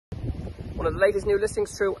One of the latest new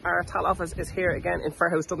listings through our TAL office is here again in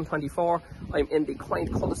Firhouse, Dublin 24. I'm in the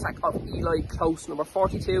quaint Cul de Sac of Eli Close, number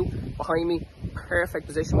 42. Behind me, perfect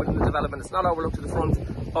position within the development. It's not overlooked to the front.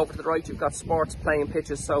 Over to the right, you've got sports playing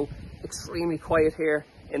pitches, so extremely quiet here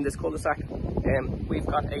in this Cul de Sac. We've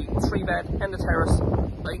got a 3-bed end of terrace,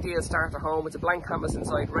 ideal starter home. It's a blank canvas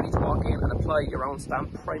inside, ready to walk in and apply your own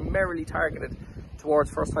stamp, primarily targeted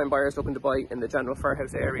towards first-time buyers looking to buy in the general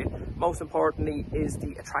Firhouse area. Most importantly is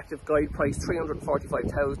the attractive guide price,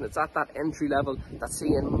 $345,000. It's at that entry level that's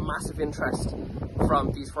seeing massive interest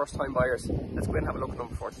from these first-time buyers. Let's go in and have a look at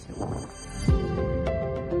number 42.